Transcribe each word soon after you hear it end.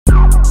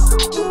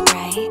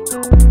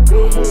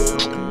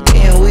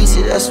And we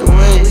see that's the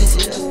way.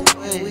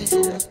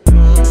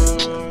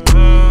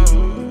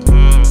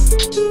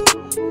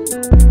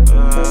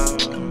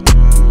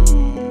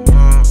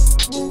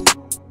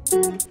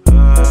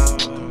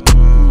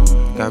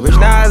 Got rich,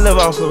 now I live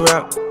off a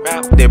rap.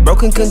 They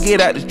broken, couldn't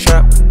get out the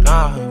trap.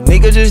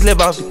 Nigga just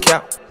live off the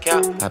cap.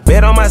 I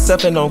bet on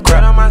myself and don't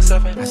crap. I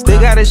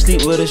still gotta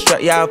sleep with a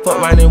strap. Yeah, I fuck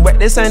mine and wet.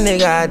 This ain't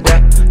nigga I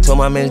die. Told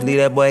my man to leave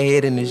that boy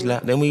head in his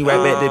lap. Then we right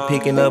back to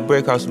picking up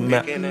brick off some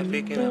map.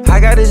 I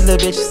got this little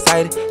bitch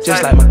excited,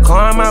 just like my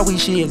car and my weed,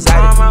 she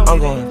excited. I'm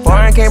going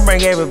foreign, can't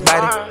bring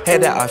everybody.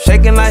 Had that off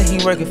shaking like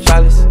he working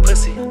flawless.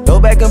 Go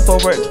back and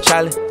forth, work the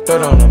Charlie.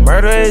 Throw on a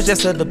murder, it's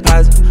just a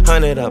deposit.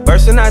 100 a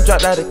burst and I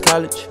dropped out of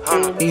college.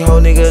 These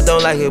whole niggas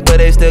don't like it, but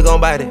they still gon'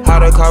 bite it.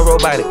 Hard car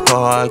robotic,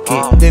 hard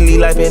kick. Then leave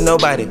life in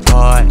nobody,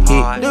 hard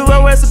hit. The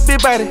road has a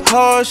big body,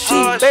 hard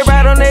shit. They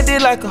ride on that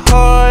dick like a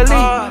Harley.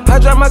 I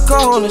drop my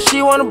car on her,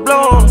 she wanna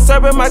blow on her.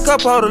 Serving my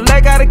cup holder,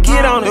 like got a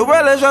kid on it. The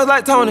world is yours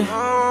like Tony.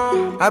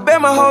 I bet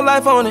my whole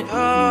life on it.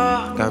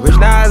 Got rich,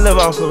 now I live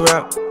off a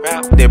rap.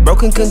 They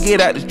broken, couldn't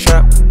get out the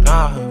trap.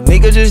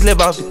 Nigga just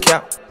live off the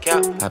cap.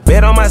 I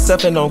bet on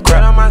myself and don't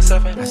crap. I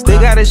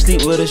still gotta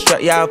sleep with a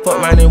strap. Yeah, I fuck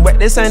mine and wet.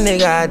 This ain't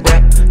nigga I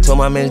die. Told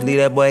my man to leave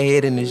that boy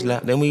head in his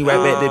lap. Then we right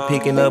back to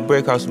picking up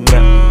brick off some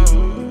map.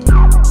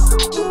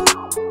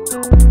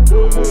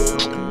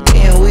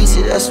 And we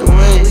see that's the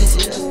way.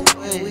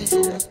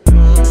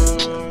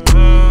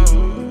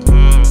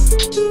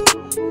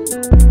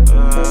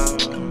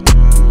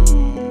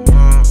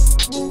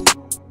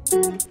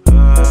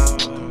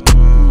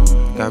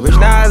 Got rich,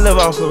 now I live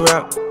off a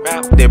rap.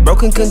 They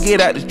broken, couldn't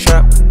get out the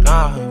trap.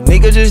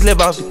 Nigga just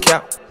live off the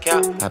cap.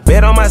 I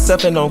bet on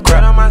myself and don't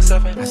crap. I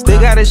still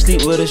gotta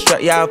sleep with a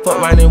strap. Yeah, I fuck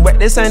mine and wet.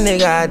 This ain't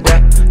nigga I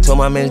die. Told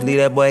my man to leave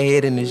that boy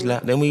head in his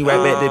lap. Then we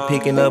right back to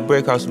picking up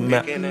brick off some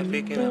map.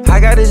 I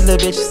got this little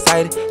bitch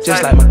excited,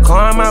 just like my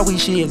car and my weed,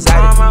 she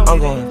excited. I'm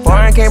going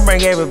foreign, can't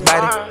bring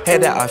everybody.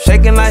 Had that off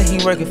shaking like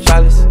he working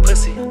flawless.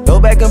 Go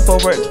back and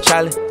forth, work the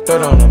Charlie.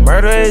 Throw on a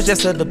murder, it's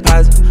just a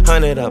deposit.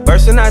 100 a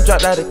burst and I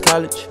dropped out of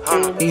college.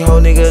 These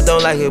whole niggas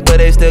don't like it, but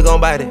they still gon'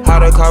 bite it.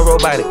 Hard car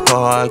robotic,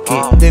 hard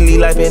kick. Then leave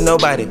life in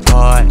nobody,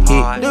 hard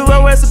hit. The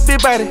road has a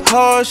big body,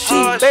 hard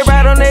shit. They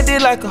ride on that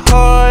dick like a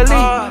Harley.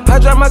 I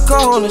drop my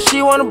car on her,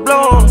 she wanna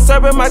blow on her.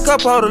 Serving my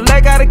cup holder,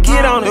 like got a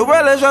kid on it. The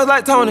world is yours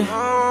like Tony.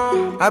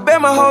 I bet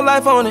my whole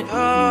life on it.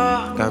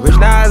 Got rich,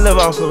 now I live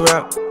off a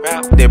rap.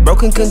 They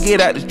broken, couldn't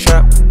get out the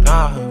trap.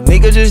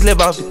 Nigga just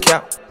live off the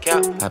cap.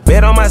 I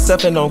bet on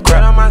myself and don't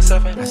crap. I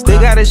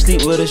still gotta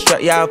sleep with a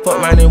strap. Yeah, I fuck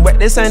mine and wet.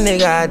 This ain't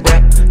nigga I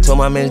die. Told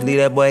my man to leave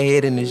that boy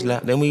head in his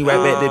lap. Then we right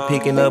back to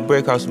picking up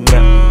brick off some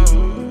map.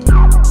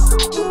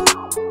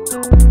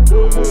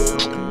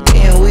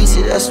 And we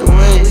see that's the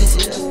way.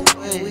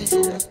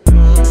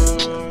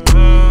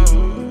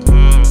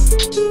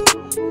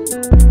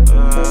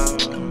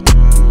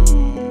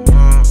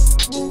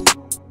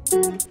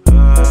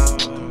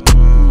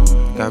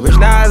 Got rich,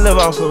 now I live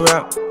off a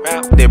rap.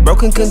 They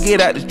broken, couldn't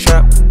get out the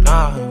trap.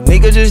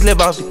 Nigga just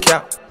live off the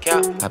cap.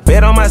 I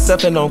bet on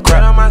myself and don't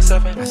crap. I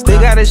still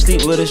gotta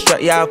sleep with a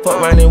strap. Yeah, I fuck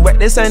mine and wet.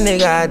 This ain't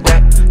nigga I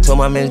die. Told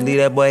my man to leave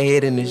that boy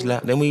head in his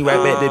lap. Then we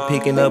right back to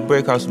picking up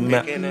brick off some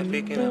map.